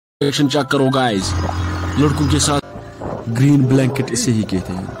Reaction check करो guys, लड़कों के साथ ग्रीन ब्लैंकेट इसे ही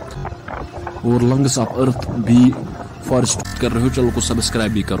कहते हैं। और लंग्स ऑफ अर्थ भी फॉरेस्ट कर रहे हो, चलो को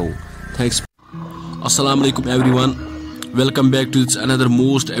सब्सक्राइब भी करो। थैंक्स। अस्सलाम वालेकुम everyone, welcome back to another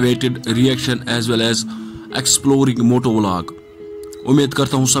most awaited reaction as well as exploring मोटोव्लॉग। उम्मीद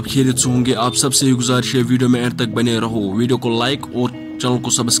करता हूँ सब खैरियत से होंगे। आप सबसे ही गुजारिश है वीडियो में एंड तक बने रहो, वीडियो को लाइक और चैनल को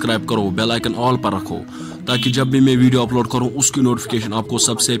सब्सक्राइब करो, बेल आइकन ऑल पर रखो ताकि जब भी मैं वीडियो अपलोड करूं उसकी नोटिफिकेशन आपको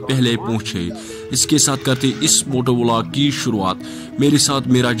सबसे पहले पहुंचे। इसके साथ करते इस मोटोव्लॉग की शुरुआत। मेरे साथ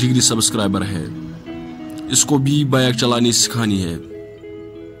मेरा जिगरी सब्सक्राइबर है, इसको भी बाइक चलानी सिखानी है।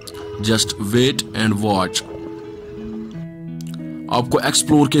 Just wait and watch. आपको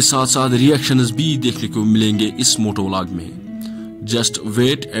एक्सप्लोर के साथ साथ रिएक्शंस भी देखने को मिलेंगे इस मोटोव्लॉग में। Just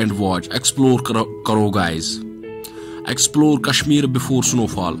wait and watch. Explore करो guys. Explore Kashmir before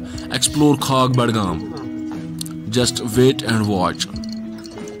snowfall. Explore खाग Budgam. Just wait and watch.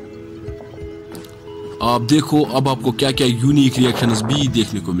 आप देखो अब आपको क्या क्या यूनिक रिएक्शंस भी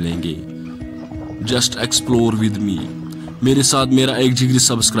देखने को मिलेंगे। Just explore with me. मेरे साथ मेरा एक जिगरी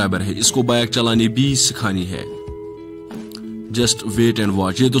सब्सक्राइबर है, इसको बाइक चलानी भी सिखानी है। Just wait and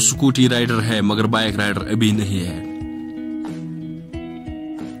watch. ये तो स्कूटी राइडर है मगर बाइक राइडर अभी नहीं है।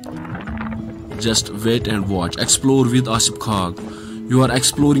 Just wait and watch. Explore with Asif Khag. You are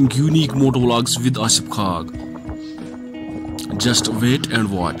exploring unique motovlogs with Asif Khag. Just wait and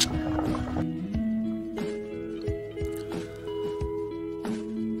watch.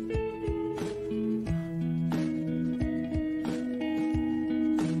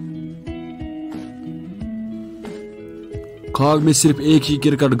 खाग में सिर्फ एक ही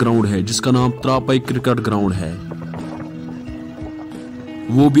क्रिकेट ग्राउंड है जिसका नाम त्रापाई क्रिकेट ग्राउंड है।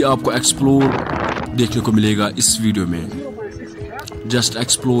 वो भी आपको एक्सप्लोर देखने को मिलेगा इस वीडियो में। Just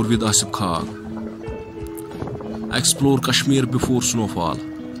explore with Asif खाग। Explore Kashmir before snowfall.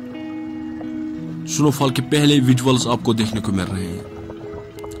 Snowfall के पहले विजुअल्स आपको देखने को मिल रहे हैं।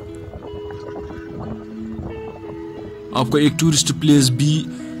 आपको एक टूरिस्ट प्लेस भी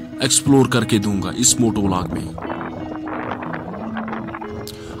एक्सप्लोर करके दूंगा इस मोटोव्लॉग में।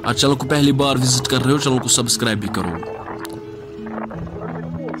 आज चैनल को पहली बार विजिट कर रहे हो, चैनल को सब्सक्राइब भी करो।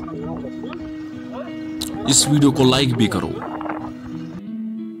 इस वीडियो को लाइक भी करो।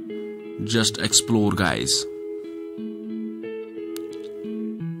 Just explore guys.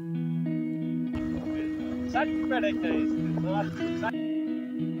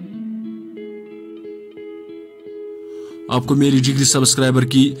 आपको मेरी जिगरी सब्सक्राइबर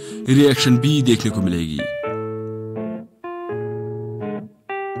की रिएक्शन भी देखने को मिलेगी।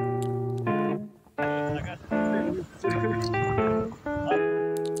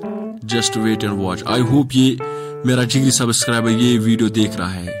 Just wait and watch. I hope ये मेरा जिगरी सब्सक्राइबर ये वीडियो देख रहा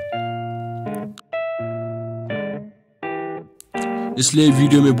है, इसलिए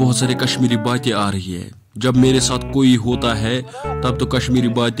वीडियो में बहुत सारे कश्मीरी बातें आ रही है। जब मेरे साथ कोई होता है तब तो कश्मीरी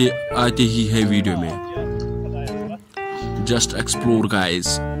बातें आती ही है वीडियो में। Just explore guys.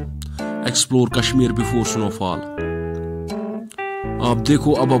 Explore Kashmir before snowfall. आप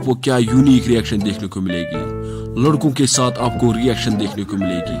देखो अब आपको क्या यूनिक रिएक्शन देखने को मिलेगी। लड़कों के साथ आपको रिएक्शन देखने को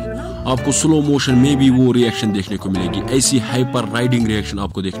मिलेगी। आपको स्लो मोशन में भी वो रिएक्शन देखने को मिलेगी। ऐसी हाइपर राइडिंग रिएक्शन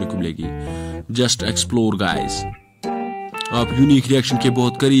आपको देखने को मिलेगी। Just explore guys. आप यूनिक रिएक्शन के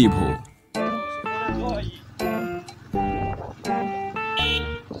बहुत करीब हो।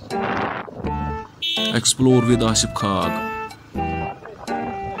 Explore with Asif खाग।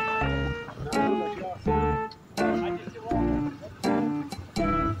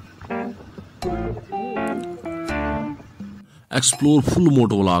 Explore full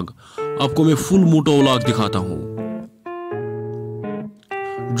मोटोव्लॉग। आपको मैं फुल मोटोव्लॉग दिखाता हूं।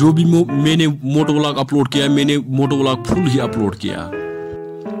 जो भी मैंने मोटोव्लॉग अपलोड किया, मैंने मोटोव्लॉग फुल ही अपलोड किया।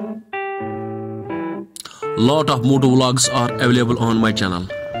 Lot of मोटोव्लॉग्स are available on my channel.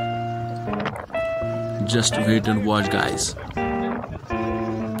 Just wait and watch guys.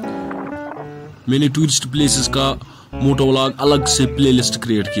 मैंने टूरिस्ट प्लेसेस का मोटोव्लॉग अलग से प्लेलिस्ट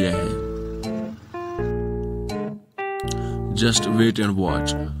क्रिएट किया है। Just wait and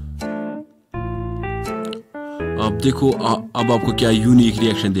watch. आप देखो अब आपको क्या यूनिक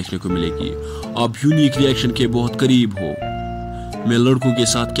रिएक्शन देखने को मिलेगी। आप यूनिक रिएक्शन के बहुत करीब हो। मैं लड़कों के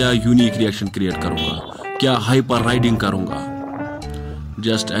साथ क्या यूनिक रिएक्शन क्रिएट करूंगा, क्या हाइपर राइडिंग करूंगा।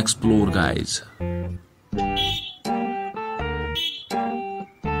 Just explore guys.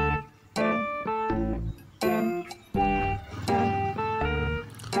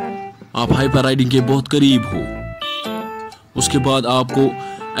 आप हाइपर राइडिंग के बहुत करीब हो। उसके बाद आपको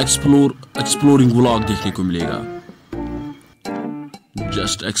एक्सप्लोरिंग व्लॉग देखने को मिलेगा।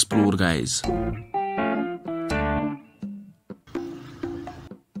 Just explore guys.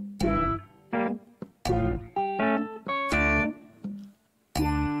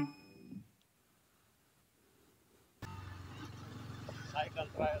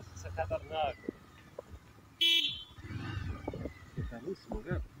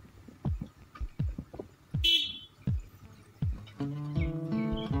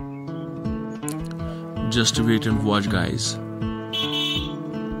 Just wait and watch guys.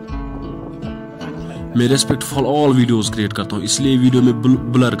 मैं respect for all videos create करता हूँ, इसलिए वीडियो में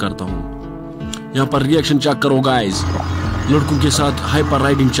ब्लर करता हूँ। यहाँ पर रिएक्शन चेक करो गाइस, लड़कों के साथ हाइपर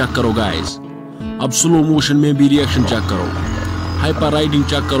राइडिंग चेक करो गाइस। अब स्लो मोशन में भी रिएक्शन चेक करो, हाइपर राइडिंग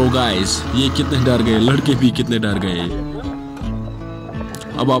चेक करो गाइस। ये कितने डर गए, लड़के भी कितने डर गए।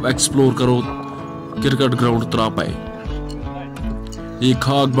 अब आप एक्सप्लोर करो क्रिकेट ग्राउंड त्रापाई। ये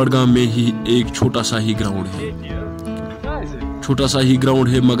खाग बड़गाम में ही एक छोटा सा ही ग्राउंड है, छोटा सा ही ग्राउंड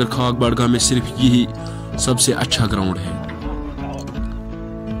है, मगर खाग बड़गाम में सिर्फ यही सबसे अच्छा ग्राउंड है।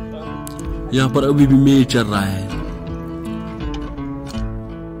 यहाँ पर अभी भी मैच चल रहा है।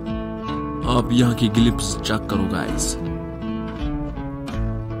 आप यहाँ की ग्लिप्स चेक करो गाइस।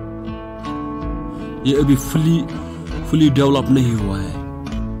 ये अभी फुली डेवलप नहीं हुआ है।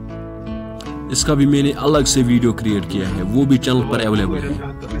 इसका भी मैंने अलग से वीडियो क्रिएट किया है, वो भी चैनल पर अवेलेबल है।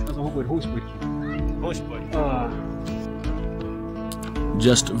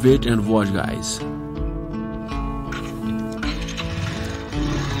 Just wait and watch guys.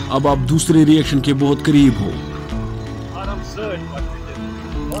 अब आप दूसरे रिएक्शन के बहुत करीब हो।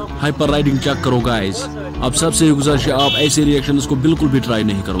 हाइपर राइडिंग चेक करो गाइस। अब सबसे गुजारिश है, आप ऐसे रिएक्शंस को बिल्कुल भी ट्राई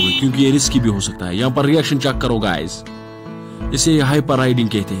नहीं करोगे, क्योंकि ये रिस्की भी हो सकता है। यहाँ पर रिएक्शन चेक करो गाइस, इसे हाइपर राइडिंग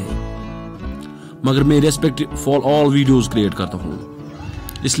कहते हैं। मगर मैं respect for all videos create करता हूँ,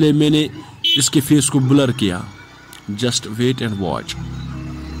 इसलिए मैंने इसके फेस को ब्लर किया। Just wait and watch.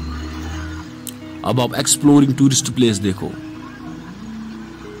 अब आप एक्सप्लोरिंग टूरिस्ट प्लेस देखो।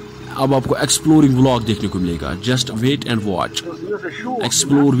 अब आपको एक्सप्लोरिंग व्लॉग देखने को मिलेगा। Just wait and watch.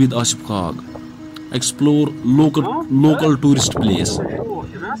 Explore with Asif खाग। Explore local tourist place.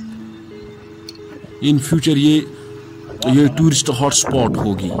 In future ये टूरिस्ट हॉटस्पॉट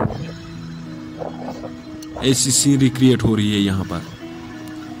होगी। ऐसी सीनरी क्रिएट हो रही है यहाँ पर।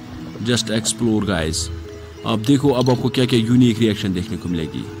 Just explore guys. आप देखो अब आपको क्या क्या यूनिक रिएक्शन देखने को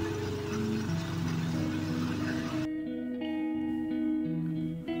मिलेगी।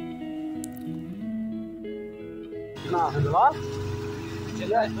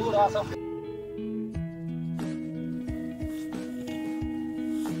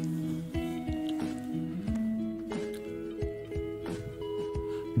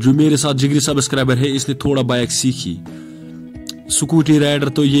 जो मेरे साथ जिगरी सब्सक्राइबर है, इसने थोड़ा बाइक सीखी। स्कूटी राइडर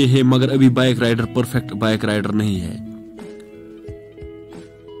तो ये है, मगर अभी bike rider perfect bike rider नहीं है।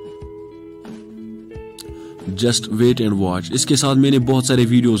 Just wait and watch. इसके साथ मैंने बहुत सारे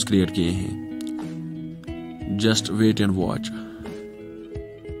वीडियोस क्रिएट किए हैं। Just wait and watch.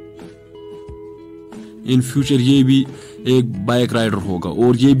 In future ये भी एक बाइक राइडर होगा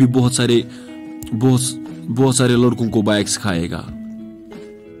और ये भी बहुत सारे लड़कों को बाइक सिखाएगा।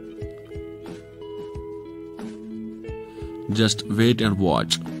 Just wait and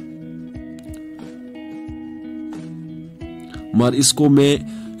watch. मगर इसको मैं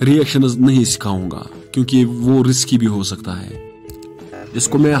रिएक्शन नहीं सिखाऊंगा, क्योंकि वो रिस्की भी हो सकता है।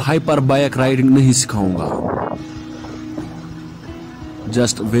 इसको मैं हाइपर बाइक राइडिंग नहीं सिखाऊंगा।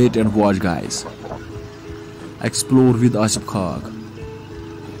 Just wait and watch guys. Explore with Asif खाग।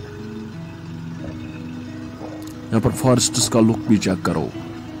 यहां पर फॉरेस्ट का लुक भी चेक करो।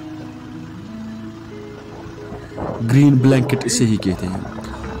 ग्रीन ब्लैंकेट इसे ही कहते हैं,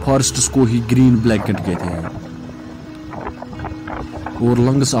 फॉरेस्ट्स को ही ग्रीन ब्लैंकेट कहते हैं। और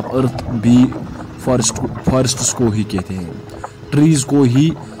लंग्स ऑफ अर्थ भी फॉरेस्ट्स को ही कहते हैं, ट्रीज को ही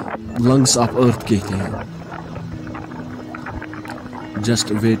लंग्स ऑफ अर्थ कहते हैं।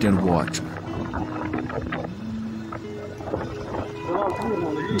 Just wait and watch.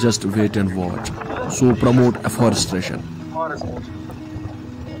 Just wait and watch. So promote afforestation.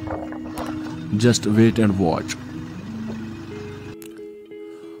 Just wait and watch.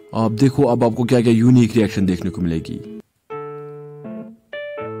 आप देखो अब आपको क्या क्या यूनिक रिएक्शन देखने को मिलेगी।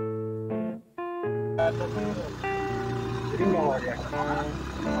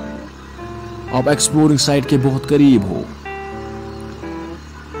 आप एक्सप्लोरिंग साइट के बहुत करीब हो।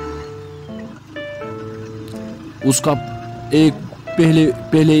 उसका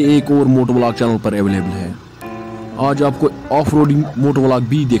पहले एक और मोटोव्लॉग चैनल पर अवेलेबल है। आज आपको ऑफ रोडिंग मोटोव्लॉग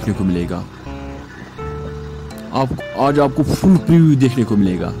भी देखने को मिलेगा। आज आपको फुल प्रीव्यू देखने को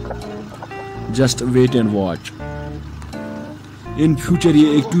मिलेगा। Just wait and watch. In future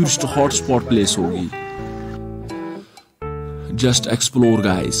ये एक टूरिस्ट हॉटस्पॉट प्लेस होगी। Just explore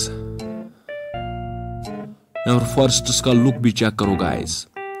guys. और फॉरेस्ट का लुक भी चेक करो गाइस।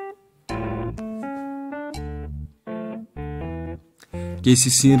 कैसी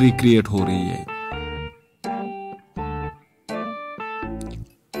सीनरी क्रिएट हो रही है।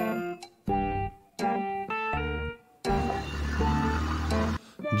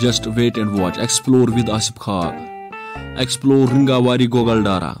 Just wait and watch. Explore with Asif खाग। Explore रिंगावारी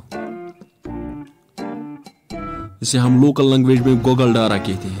गोगलडारा, इसे हम लोकल लैंग्वेज में गोगलडारा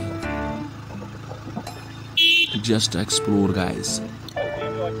कहते हैं। Just explore guys.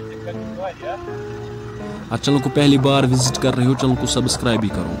 चैनल को पहली बार विजिट कर रहे हो, चैनल को सब्सक्राइब भी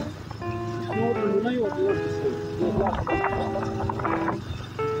करो।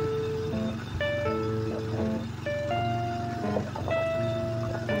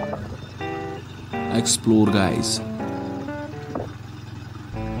 Explore guys.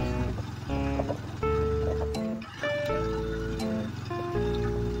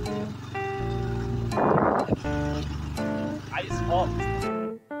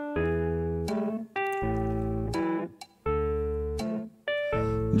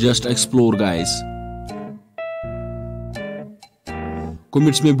 Just explore guys.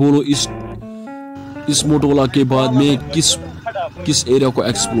 Comments में बोलो इस मोटोव्लॉग के बाद मैं किस एरिया को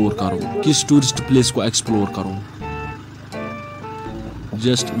एक्सप्लोर करूं, किस टूरिस्ट प्लेस को एक्सप्लोर करूं।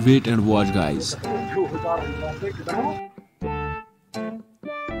 Just wait and watch guys.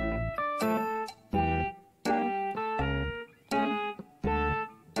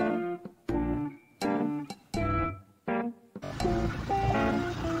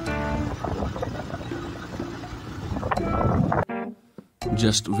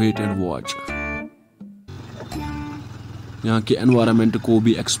 Just wait and watch. यहाँ के एनवायरनमेंट को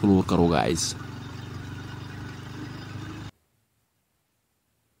भी एक्सप्लोर करो guys.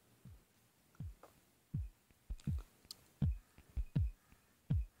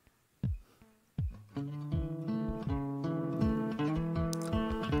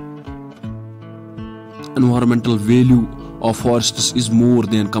 Environmental value of forests is more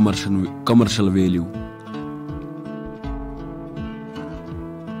than commercial value.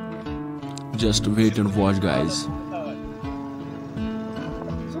 Just wait and watch guys.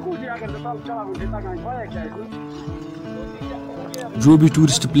 जो भी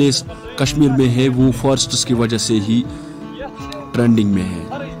टूरिस्ट प्लेस कश्मीर में है वो फॉरेस्ट्स की वजह से ही ट्रेंडिंग में है।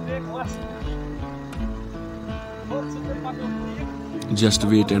 Just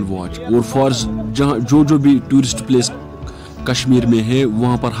wait and watch. और फॉरेस्ट जहाँ जो भी टूरिस्ट प्लेस कश्मीर में है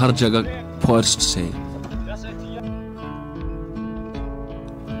वहां पर हर जगह फॉरेस्ट्स है।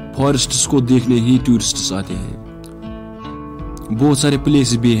 फॉरेस्ट्स को देखने ही टूरिस्ट्स आते हैं। बहुत सारे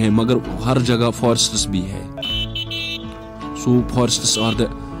प्लेस भी हैं मगर हर जगह फॉरेस्ट्स भी है। सो forests are the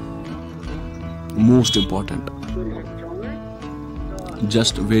most important.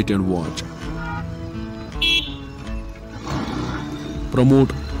 Just wait and watch. Promote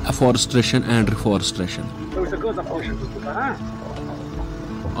afforestation and रिफॉरेस्ट्रेशन।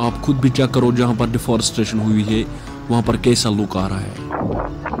 आप खुद भी चेक करो जहां पर डिफॉरेस्ट्रेशन हुई है वहां पर कैसा लुक आ रहा है।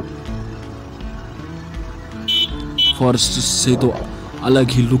 फॉरेस्ट से तो अलग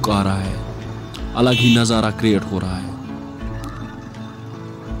ही लुक आ रहा है, अलग ही नजारा क्रिएट हो रहा है।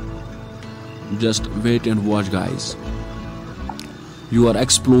 Just wait and watch guys. You are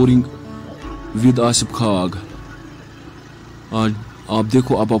exploring with Asif खाग। आज आप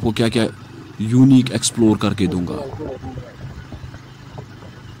देखो अब आपको क्या क्या यूनिक एक्सप्लोर करके दूंगा।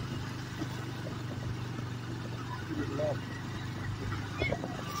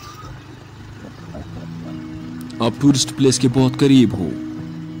 आप टूरिस्ट प्लेस के बहुत करीब हो।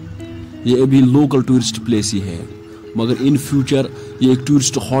 ये अभी लोकल टूरिस्ट प्लेस ही है मगर इन फ्यूचर ये एक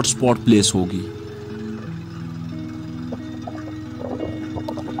टूरिस्ट हॉटस्पॉट प्लेस होगी।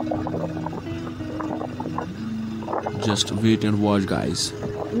 Just wait and watch guys.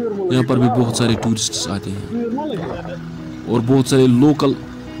 यहाँ पर भी बहुत सारे टूरिस्ट्स आते हैं और बहुत सारे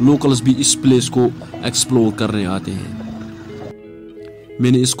लोकल्स भी इस प्लेस को एक्सप्लोर करने आते हैं।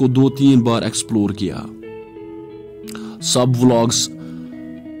 मैंने इसको 2-3 बार एक्सप्लोर किया। सब व्लॉग्स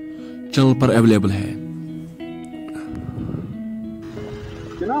चैनल पर अवेलेबल है।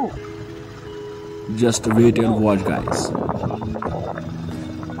 Just wait and watch guys.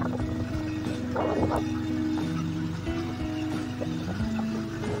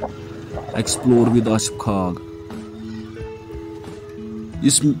 Explore with Asif खाग।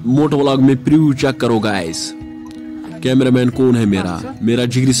 इस मोटोव्लॉग में प्रीव्यू चेक करो गाइस। कैमरामैन कौन है? मेरा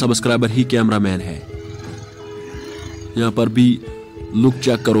जिगरी सब्सक्राइबर ही कैमरामैन है। यहाँ पर भी लुक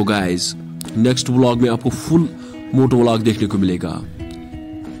चेक करो गाइस। नेक्स्ट व्लॉग में आपको फुल मोटोव्लॉग देखने को मिलेगा।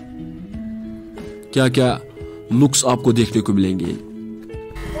 क्या क्या लुक्स आपको देखने को मिलेंगे।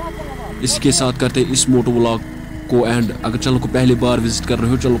 इसके साथ करते इस मोटोव्लॉग को एंड। अगर चैनल को पहली बार विजिट कर रहे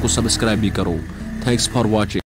हो चैनल को सब्सक्राइब भी करो। Thanks for watching.